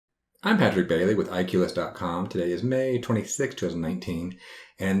I'm Patrick Bailey with IQlist.com. Today is May 26, 2019,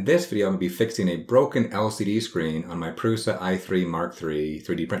 and in this video I'm going to be fixing a broken LCD screen on my Prusa i3 Mark III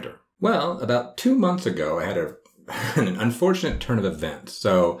 3D printer. Well, about 2 months ago I had an unfortunate turn of events.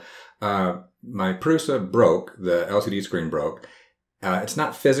 So my Prusa broke, the LCD screen broke. It's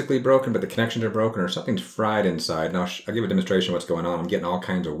not physically broken, but the connections are broken or something's fried inside. And I'll give a demonstration of what's going on. I'm getting all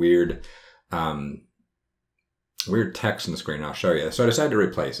kinds of weird text on the screen, and I'll show you. So I decided to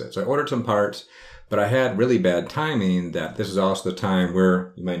replace it. So I ordered some parts, but I had really bad timing that this is also the time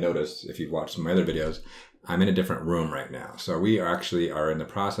where, you might notice if you've watched some of my other videos, I'm in a different room right now. So we actually are in the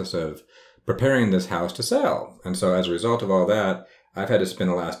process of preparing this house to sell. And so as a result of all that, I've had to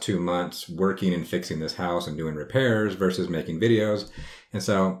spend the last 2 months working and fixing this house and doing repairs versus making videos. And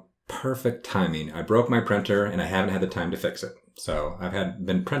so perfect timing. I broke my printer and I haven't had the time to fix it. So I've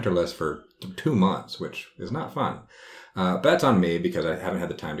been printerless for 2 months, which is not fun. But that's on me because I haven't had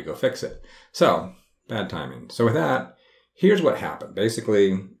the time to go fix it. So bad timing. So with that, here's what happened.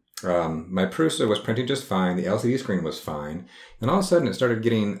 Basically, my Prusa was printing just fine. The LCD screen was fine. And all of a sudden it started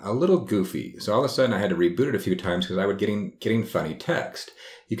getting a little goofy. So all of a sudden I had to reboot it a few times because I was getting funny text.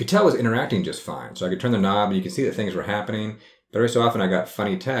 You could tell it was interacting just fine. So I could turn the knob and you could see that things were happening. But every so often I got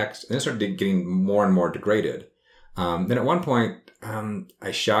funny text and it started getting more and more degraded. Then at one point,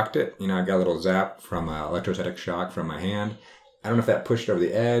 I shocked it. You know, I got a little zap from electrostatic shock from my hand. I don't know if that pushed it over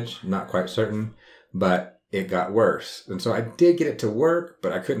the edge. I'm not quite certain, but it got worse. And so I did get it to work,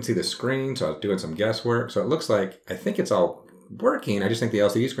 but I couldn't see the screen, so I was doing some guesswork. So it looks like, I think it's all working. I just think the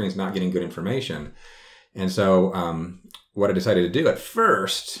LCD screen is not getting good information. And so what I decided to do at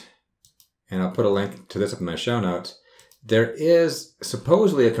first, and I'll put a link to this up in my show notes, there is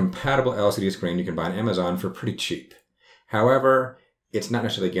supposedly a compatible LCD screen you can buy on Amazon for pretty cheap. However, it's not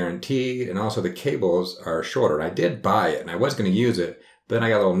necessarily guaranteed, and also the cables are shorter. I did buy it, and I was going to use it, but then I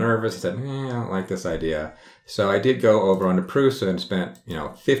got a little nervous. I said, I don't like this idea. So I did go over onto Prusa and spent,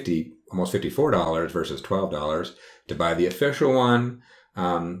 almost $54 versus $12 to buy the official one,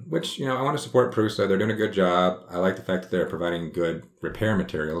 which, I want to support Prusa. They're doing a good job. I like the fact that they're providing good repair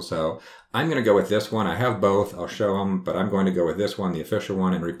materials. So I'm going to go with this one. I have both. I'll show them, but I'm going to go with this one, the official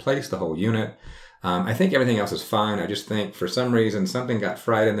one, and replace the whole unit. I think everything else is fine. I just think for some reason something got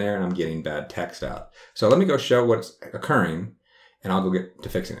fried in there and I'm getting bad text out. So let me go show what's occurring and I'll go get to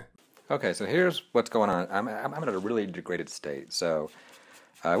fixing it. Okay, so here's what's going on. I'm in a really degraded state. So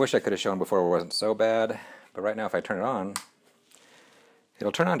I wish I could have shown before it wasn't so bad. But right now if I turn it on,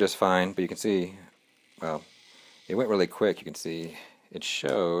 it'll turn on just fine. But you can see, well, it went really quick. You can see it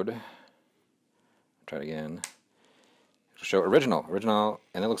showed, I'll try it again. It'll show original,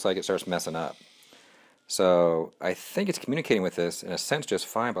 and it looks like it starts messing up. So I think it's communicating with this in a sense just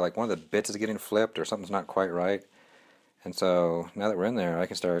fine, but like one of the bits is getting flipped or something's not quite right. And so now that we're in there, I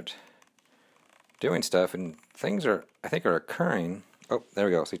can start doing stuff and things are occurring. Oh, there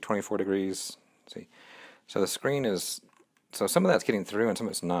we go. See, 24 degrees. See, so the screen is, so some of that's getting through and some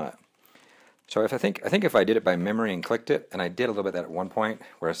of it's not. So I think if I did it by memory and clicked it, and I did a little bit of that at one point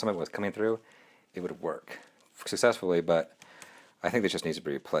where some of it was coming through, it would work successfully, but I think this just needs to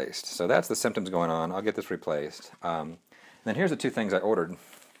be replaced. So that's the symptoms going on. I'll get this replaced. And then here's the two things I ordered.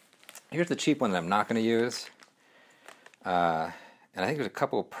 Here's the cheap one that I'm not going to use. And I think there's a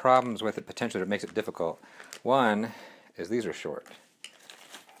couple of problems with it potentially that makes it difficult. One is these are short.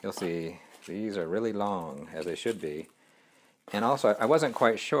 You'll see these are really long, as they should be. And also, I wasn't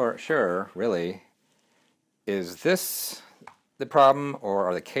quite sure, really, is this the problem or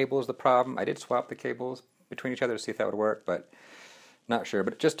are the cables the problem? I did swap the cables between each other to see if that would work, but not sure.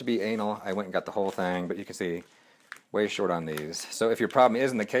 But just to be anal, I went and got the whole thing, but you can see way short on these. So if your problem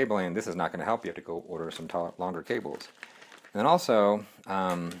isn't the cabling, this is not going to help. You have to go order some longer cables. And then also, I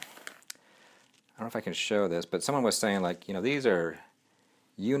don't know if I can show this, but someone was saying, like, these are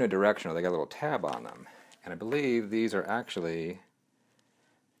unidirectional. They got a little tab on them. And I believe these are actually,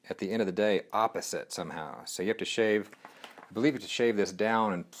 at the end of the day, opposite somehow. So you have to shave, I believe you have to shave this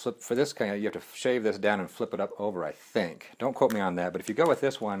down and flip, for this kind, you have to shave this down and flip it up over, I think. Don't quote me on that, but if you go with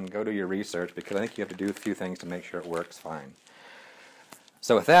this one, go do your research, because I think you have to do a few things to make sure it works fine.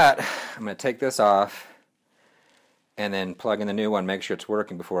 So with that, I'm going to take this off and then plug in the new one, make sure it's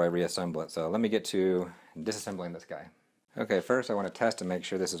working before I reassemble it. So let me get to disassembling this guy. Okay, first I want to test and make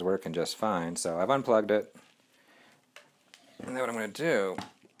sure this is working just fine. So I've unplugged it. And then what I'm going to do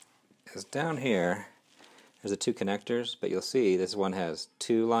is down here, there's the two connectors, but you'll see this one has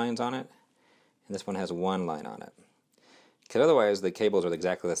 2 lines on it, and this one has 1 line on it. Because otherwise the cables are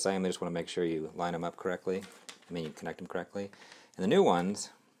exactly the same. They just want to make sure you line them up correctly. You connect them correctly. And the new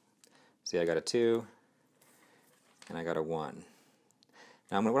ones, see, I got a 2 and I got a 1.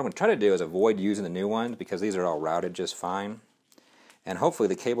 Now what I'm going to try to do is avoid using the new ones because these are all routed just fine. And hopefully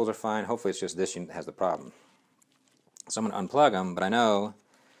the cables are fine. Hopefully it's just this unit that has the problem. So I'm going to unplug them, but I know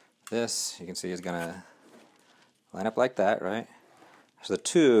this, you can see, is going to line up like that, right? So the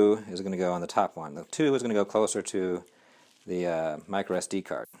 2 is going to go on the top one. The 2 is going to go closer to the micro SD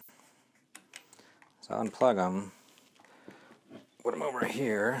card. So I'll unplug them, put them over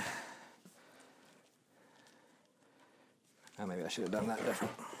here. Oh, maybe I should have done that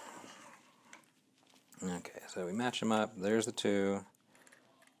different. Okay, so we match them up. There's the 2.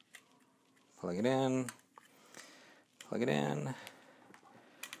 Plug it in. Plug it in.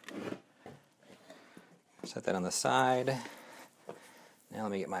 Set that on the side. Now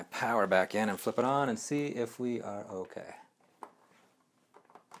let me get my power back in and flip it on and see if we are okay.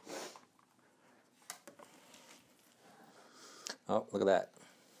 Oh, look at that.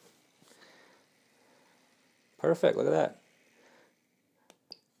 Perfect, look at that.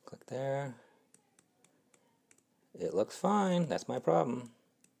 Click there. It looks fine, that's my problem.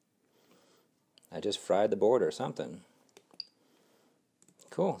 I just fried the board or something.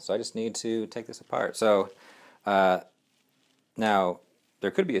 Cool, so I just need to take this apart. So, now,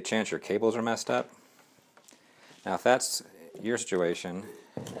 there could be a chance your cables are messed up. Now, if that's your situation,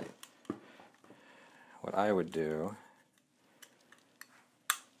 what I would do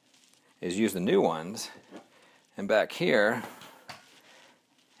is use the new ones, and back here,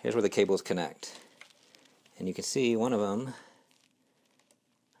 here's where the cables connect. And you can see one of them,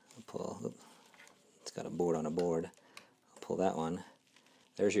 I'll pull, it's got a board on a board, I'll pull that one,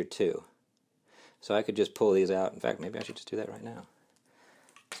 there's your 2. So I could just pull these out. In fact, maybe I should just do that right now.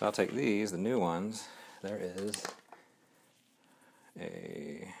 So I'll take these, the new ones. There's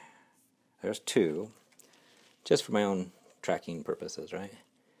 2, just for my own tracking purposes, right?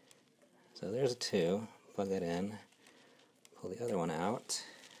 So there's a 2, plug that in, pull the other one out,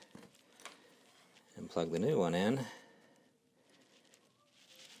 and plug the new one in.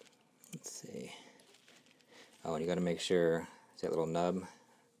 Let's see. Oh, and you got to make sure, see that little nub?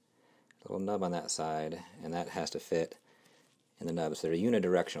 Little nub on that side, and that has to fit in the nub. So they're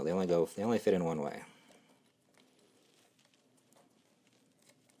unidirectional. They only fit in one way.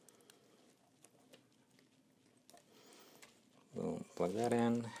 Boom, plug that in,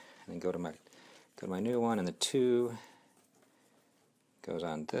 and then go to my new one, and the 2 goes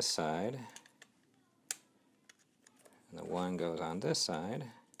on this side, and the 1 goes on this side.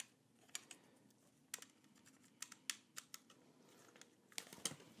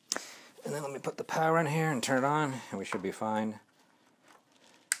 And then let me put the power in here and turn it on, and we should be fine.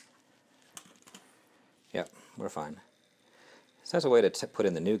 Yep, we're fine. So that's a way to put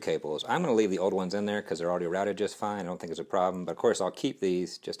in the new cables. I'm going to leave the old ones in there because they're already routed just fine. I don't think it's a problem, but of course I'll keep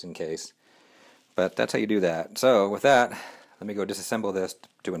these just in case. But that's how you do that. So with that, let me go disassemble this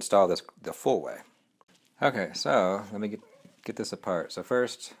to install this the full way. Okay, so let me get this apart. So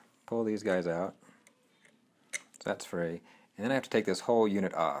first, pull these guys out. So that's free. And then I have to take this whole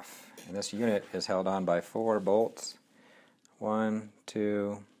unit off. And this unit is held on by 4 bolts. 1,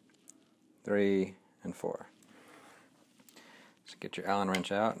 2, 3, and 4. So get your Allen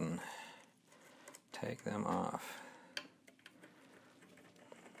wrench out and take them off.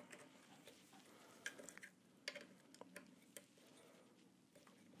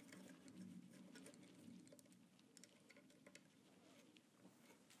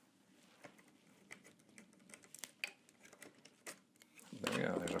 There we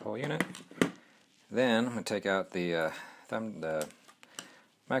go, there's a whole unit. Then I'm going to take out the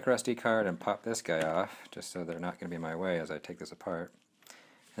micro SD card and pop this guy off, just so they're not going to be in my way as I take this apart.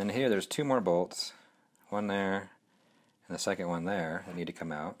 And then here there's 2 more bolts, one there and the second one there that need to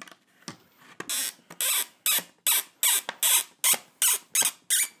come out.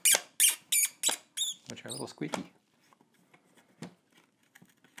 Which are a little squeaky.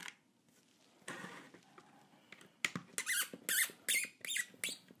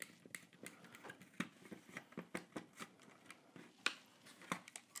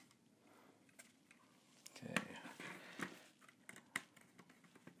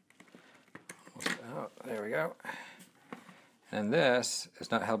 There we go. And this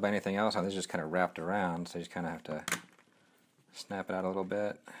is not held by anything else. This is just kind of wrapped around, so you just kind of have to snap it out a little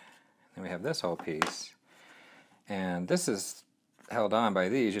bit. Then we have this whole piece. And this is held on by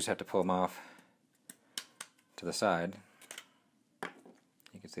these. You just have to pull them off to the side.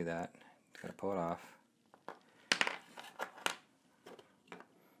 You can see that. Just got to pull it off.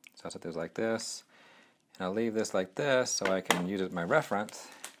 So I'll set those like this. And I'll leave this like this so I can use it as my reference.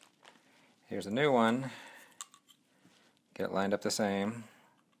 Here's a new one. Get it lined up the same.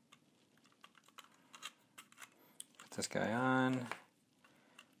 Put this guy on.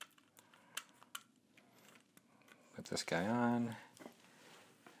 put this guy on.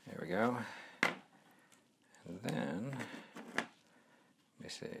 There we go. And then, let me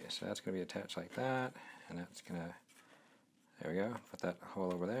see, so that's going to be attached like that, and that's going to, there we go, put that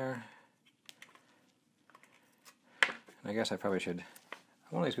hole over there. And I guess I probably should,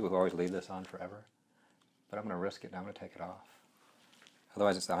 I'm one of these people who always leave this on forever, but I'm going to risk it and I'm going to take it off.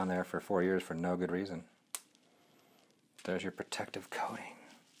 Otherwise it's on there for 4 years for no good reason. There's your protective coating.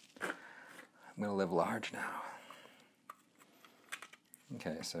 I'm going to live large now.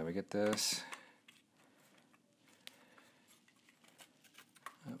 Okay, so we get this.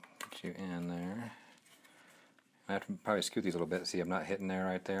 Oh, get you in there. I have to probably scoot these a little bit. See, I'm not hitting there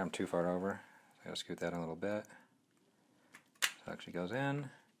right there. I'm too far over. So I got to scoot that in a little bit. So it actually goes in. And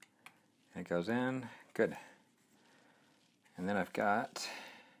it goes in. Good. And then I've got,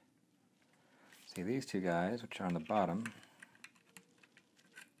 see these two guys, which are on the bottom.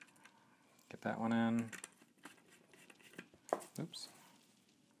 Get that one in. Oops.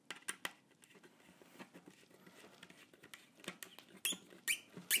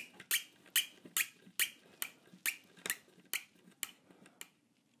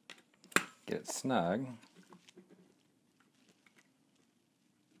 Get it snug.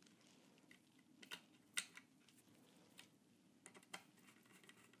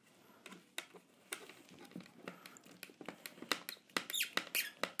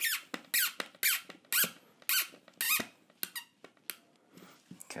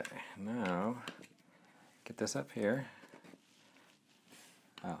 Okay, now get this up here.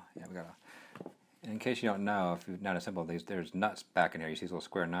 Oh, yeah, we gotta. In case you don't know, if you've not assembled these, there's nuts back in here. You see these little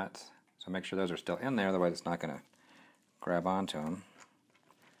square nuts? So make sure those are still in there, otherwise it's not going to grab onto them.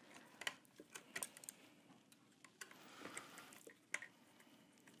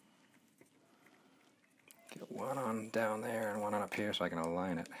 Get one on down there and one on up here so I can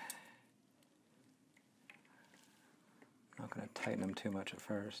align it. I'm not going to tighten them too much at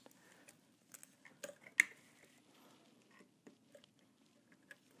first.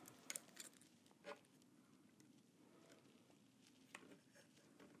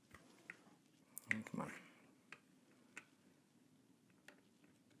 Come on.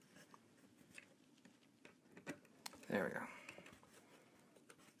 There we go.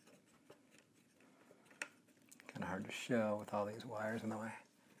 Kind of hard to show with all these wires in the way.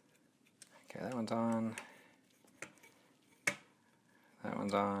 Okay, that one's on. That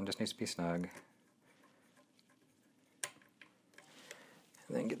one's on, just needs to be snug.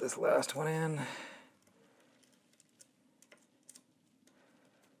 And then get this last one in.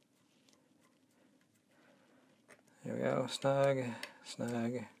 There we go, snug,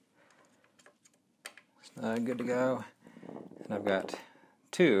 snug, snug, good to go. And I've got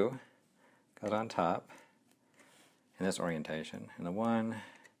two goes on top in this orientation, and the one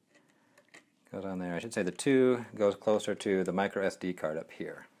goes on there. I should say the two goes closer to the micro SD card up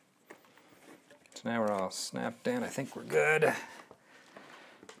here. So now we're all snapped in. I think we're good. Let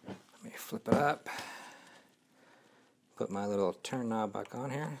me flip it up. Put my little turn knob back on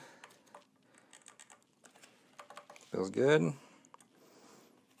here. Feels good.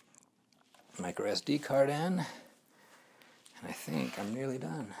 Micro SD card in. And I think I'm nearly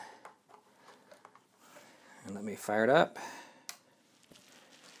done. And let me fire it up.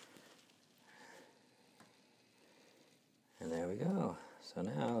 And there we go. So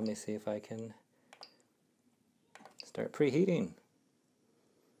now let me see if I can start preheating.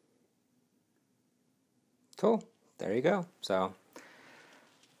 Cool. There you go. So,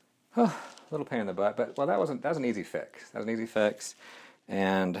 a little pain in the butt, but well, that was an easy fix. That was an easy fix,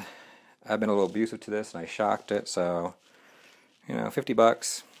 and I've been a little abusive to this, and I shocked it. So, you know,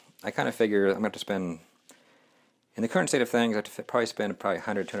 $50. I kind of figure I'm going to have to spend, in the current state of things, I have to probably spend $100,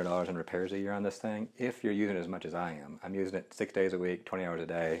 $200 on repairs a year on this thing. If you're using it as much as I am, I'm using it 6 days a week, 20 hours a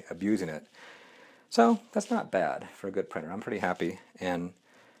day, abusing it. So that's not bad for a good printer. I'm pretty happy, and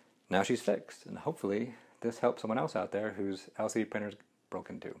now she's fixed, and hopefully this helps someone else out there whose LCD printer's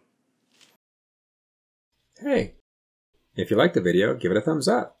broken too. Hey, if you liked the video, give it a thumbs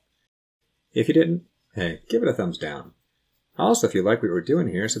up. If you didn't, hey, give it a thumbs down. Also, if you like what we're doing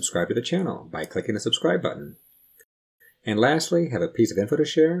here, subscribe to the channel by clicking the subscribe button. And lastly, have a piece of info to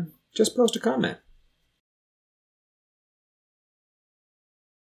share? Just post a comment.